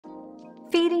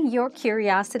feeding your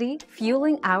curiosity,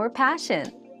 fueling our passion.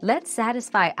 Let's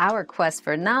satisfy our quest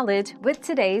for knowledge with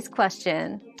today's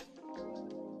question.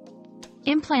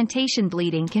 Implantation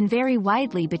bleeding can vary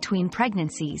widely between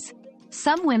pregnancies.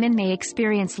 Some women may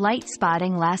experience light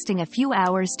spotting lasting a few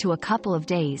hours to a couple of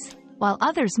days, while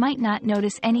others might not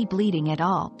notice any bleeding at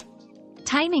all.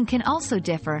 Timing can also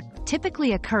differ,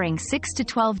 typically occurring 6 to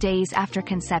 12 days after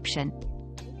conception.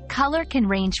 Color can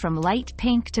range from light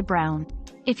pink to brown.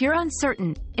 If you're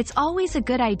uncertain, it's always a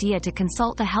good idea to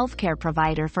consult a healthcare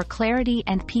provider for clarity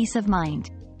and peace of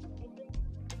mind.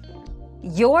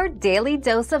 Your daily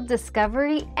dose of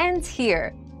discovery ends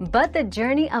here, but the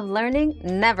journey of learning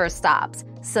never stops.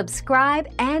 Subscribe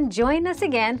and join us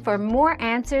again for more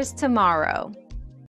answers tomorrow.